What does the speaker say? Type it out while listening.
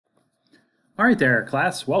All right there,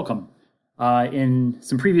 class, welcome. In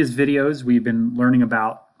some previous videos, we've been learning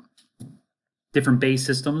about different base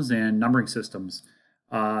systems and numbering systems.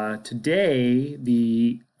 Today,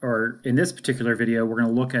 in this particular video, we're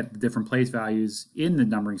going to look at the different place values in the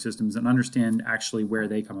numbering systems and understand actually where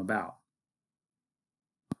they come about.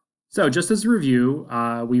 So just as a review,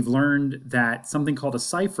 we've learned that something called a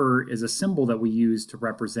cipher is a symbol that we use to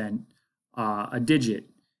represent a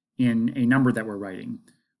digit in a number that we're writing.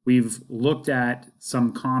 We've looked at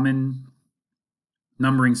some common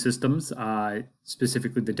numbering systems,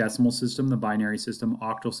 specifically the decimal system, the binary system,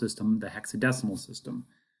 octal system, the hexadecimal system.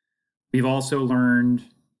 We've also learned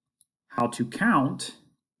how to count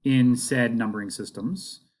in said numbering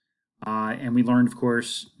systems. And we learned, of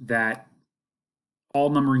course, that all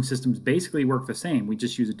numbering systems basically work the same. We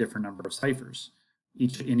just use a different number of ciphers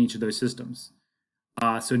in each of those systems.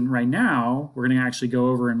 So right now, we're going to actually go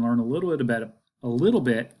over and learn a little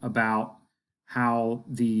bit about how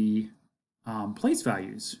the place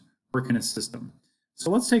values work in a system. So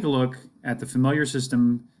let's take a look at the familiar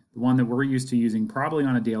system, the one that we're used to using probably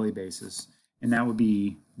on a daily basis, and that would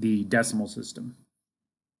be the decimal system.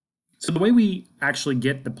 So the way we actually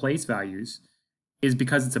get the place values is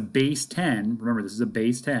because it's a base 10. Remember, this is a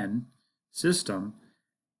base 10 system.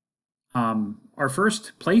 Our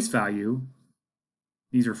first place value,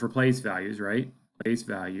 these are for place values, right? Place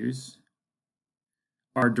values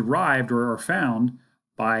are derived or are found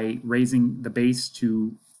by raising the base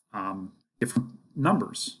to different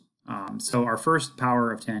numbers. So our first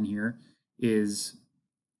power of 10 here is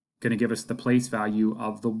going to give us the place value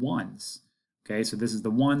of the ones. Okay, so this is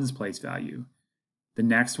the ones place value. The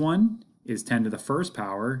next one is 10 to the first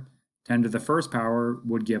power. 10 to the first power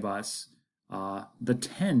would give us the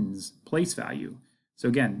tens place value. So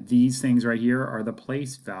again, these things right here are the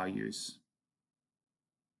place values.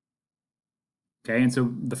 Okay, and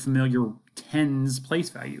so the familiar tens place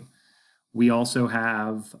value. We also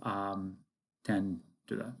have 10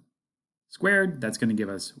 to the squared. That's going to give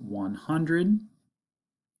us 100.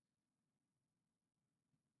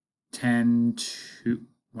 10 to,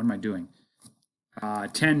 what am I doing?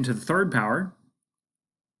 10 to the third power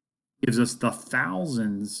gives us the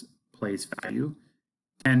thousands place value.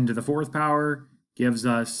 10 to the fourth power gives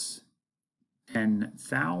us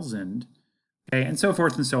 10,000. Okay, and so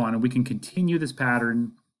forth and so on. And we can continue this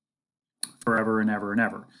pattern forever and ever and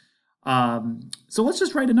ever. So let's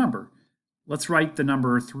just write a number. Let's write the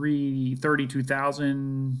number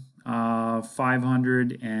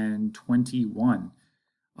 32,521.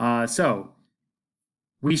 So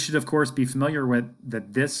we should, of course, be familiar with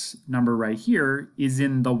that this number right here is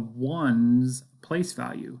in the ones place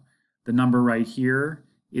value. The number right here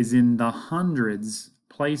is in the hundreds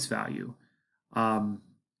place value.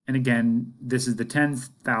 And again, this is the tens,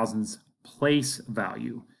 thousands place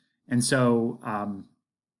value. And so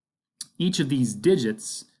each of these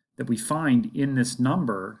digits that we find in this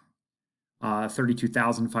number,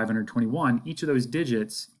 32,521, each of those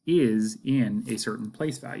digits is in a certain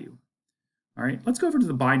place value. All right, let's go over to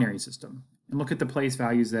the binary system and look at the place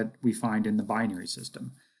values that we find in the binary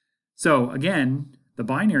system. So again, the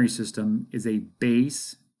binary system is a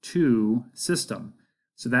base 2 system.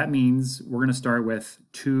 So that means we're going to start with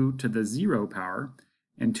 2 to the 0 power,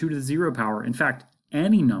 and 2 to the 0 power, in fact,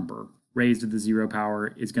 any number raised to the 0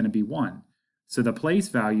 power is going to be 1. So the place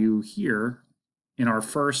value here in the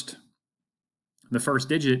first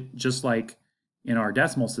digit, just like in our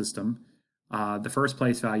decimal system, the first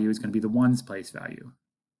place value is going to be the ones place value.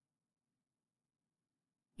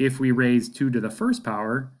 If we raise 2 to the first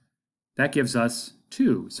power, that gives us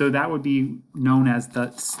 2. So that would be known as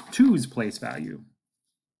the 2's place value.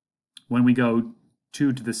 When we go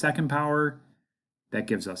 2 to the second power, that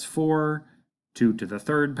gives us 4. 2 to the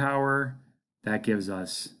third power, that gives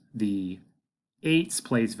us the 8's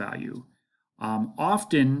place value.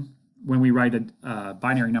 Often, when we write a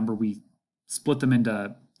binary number, we split them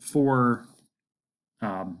into four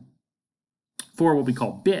what we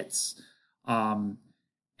call bits.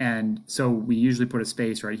 And so we usually put a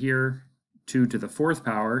space right here. 2 to the fourth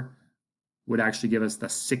power would actually give us the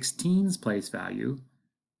 16's place value.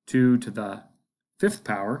 2 to the fifth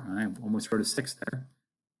power, I almost wrote a 6 there.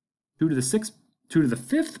 2 to the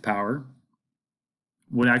fifth power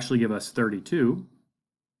would actually give us 32.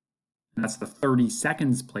 And that's the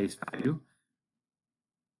 32nd's place value.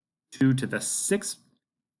 2 to the sixth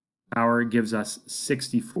power gives us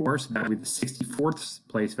 64, so that would be the 64th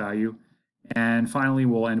place value. And finally,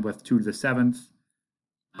 we'll end with 2 to the seventh,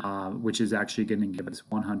 which is actually going to give us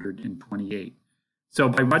 128. So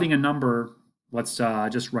by writing a number, let's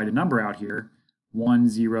just write a number out here,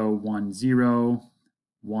 1010,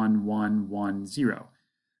 1110.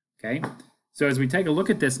 Okay, So as we take a look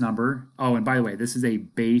at this number, oh, and by the way, this is a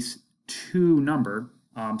base 2 number.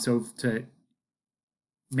 So to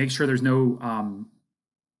make sure there's no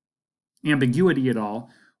ambiguity at all,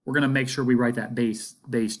 we're going to make sure we write that base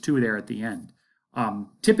 2 there at the end.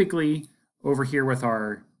 Typically, over here with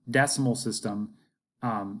our decimal system,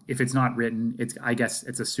 if it's not written, I guess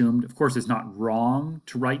it's assumed. Of course, it's not wrong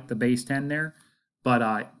to write the base 10 there,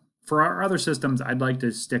 but for our other systems, I'd like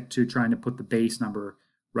to stick to trying to put the base number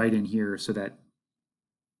right in here so that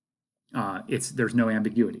there's no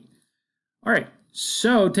ambiguity. All right,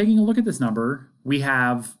 so taking a look at this number, we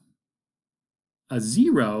have a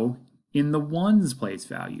 0 in the ones place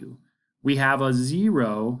value. We have a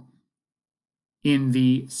 0 in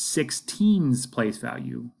the 16's place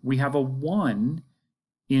value. We have a 1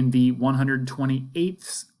 in the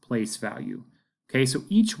 128th place value. Okay, so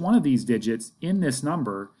each one of these digits in this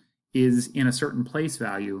number is in a certain place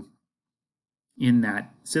value in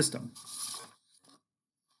that system.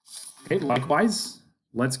 Okay, likewise,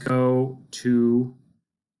 let's go to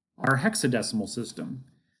our hexadecimal system.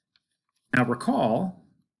 Now recall,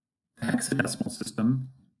 the hexadecimal system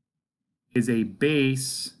is a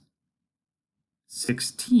base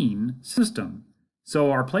 16 system.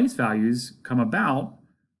 So our place values come about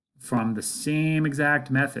from the same exact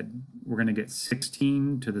method. We're going to get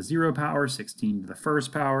 16 to the 0 power, 16 to the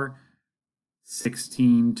first power,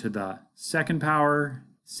 16 to the second power,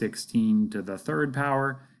 16 to the third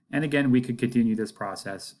power, and again, we could continue this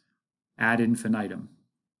process ad infinitum.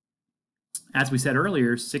 As we said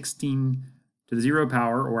earlier, 16 to the 0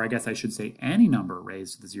 power, or I guess I should say any number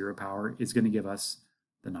raised to the 0 power, is going to give us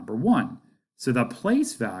the number 1. So the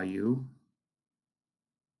place value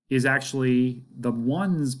is actually the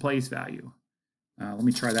 1's place value. Let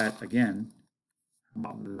me try that again. How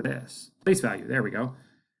about this? Place value, there we go.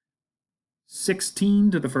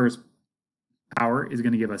 16 to the first power is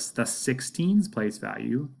going to give us the 16's place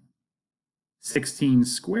value. 16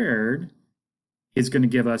 squared is going to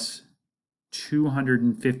give us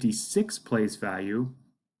 256 place value.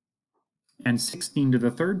 And 16 to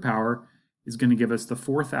the third power is going to give us the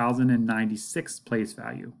 4096 place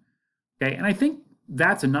value. Okay, and I think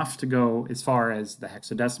that's enough to go as far as the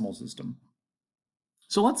hexadecimal system.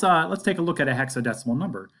 So let's take a look at a hexadecimal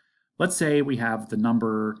number. Let's say we have the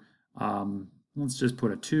number, let's just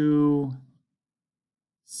put a 2,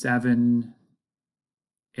 7,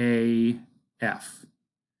 A, F.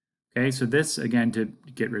 Okay, so this, again, to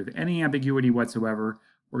get rid of any ambiguity whatsoever,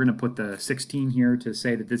 we're going to put the 16 here to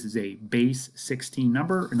say that this is a base 16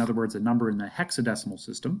 number, in other words, a number in the hexadecimal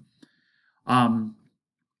system. And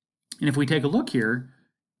if we take a look here,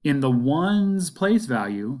 in the 1's place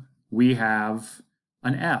value, we have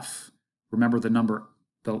an F. Remember the number,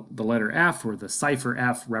 the letter F, or the cipher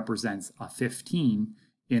F, represents a 15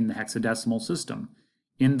 in the hexadecimal system.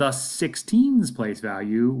 In the 16's place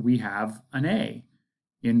value, we have an A.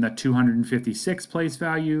 In the 256 place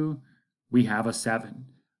value, we have a 7.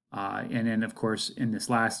 And then, of course, in this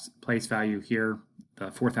last place value here, the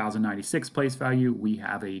 4096 place value, we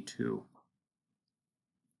have a 2.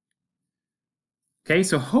 Okay,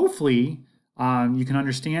 so hopefully you can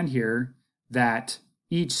understand here that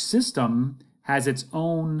each system has its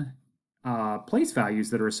own place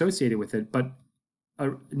values that are associated with it, but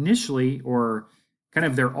initially, or kind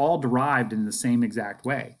of, they're all derived in the same exact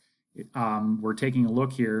way. We're taking a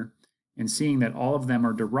look here and seeing that all of them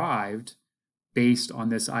are derived based on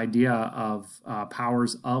this idea of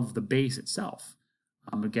powers of the base itself.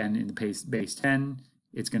 Again, in the base 10,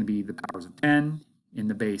 it's going to be the powers of 10. In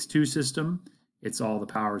the base 2 system, it's all the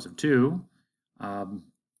powers of 2. In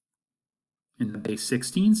the base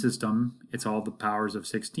 16 system, it's all the powers of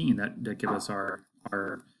 16 that give us our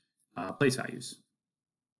place values.